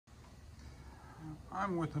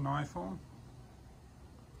I'm with an iPhone,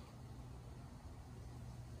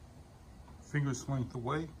 fingers length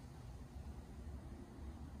away.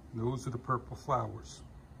 Those are the purple flowers.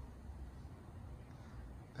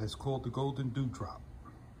 That's called the golden dewdrop.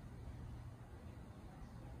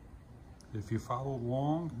 If you follow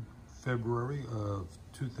along, February of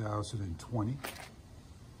 2020,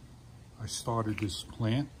 I started this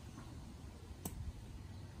plant,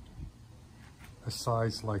 a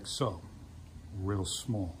size like so, real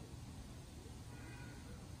small.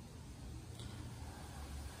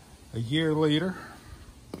 A year later,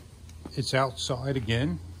 it's outside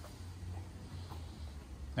again,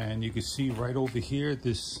 and you can see right over here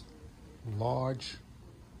this large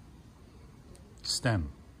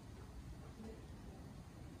stem.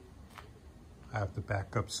 I have to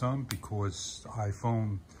back up some because the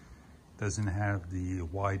iPhone doesn't have the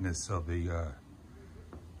wideness of a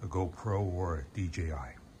GoPro or a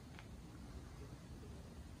DJI.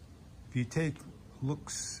 If you take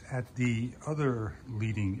looks at the other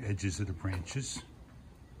leading edges of the branches,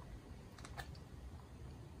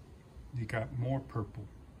 you got more purple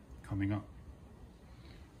coming up.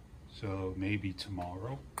 So maybe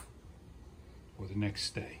tomorrow or the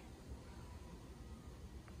next day.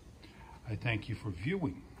 I thank you for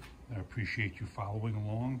viewing. I appreciate you following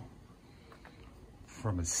along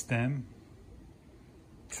from a stem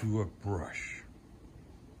to a brush.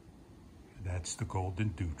 That's the golden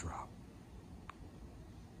dewdrop.